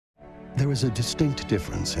There is a distinct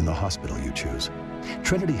difference in the hospital you choose.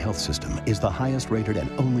 Trinity Health System is the highest rated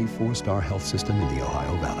and only 4-star health system in the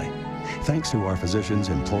Ohio Valley. Thanks to our physicians,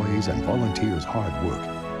 employees, and volunteers' hard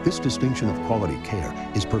work, this distinction of quality care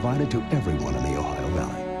is provided to everyone in the Ohio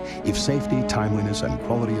Valley. If safety, timeliness, and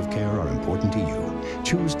quality of care are important to you,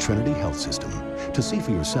 choose Trinity Health System. To see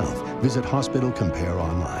for yourself, visit Hospital Compare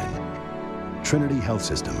online. Trinity Health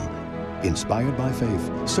System, inspired by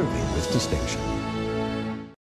faith, serving with distinction.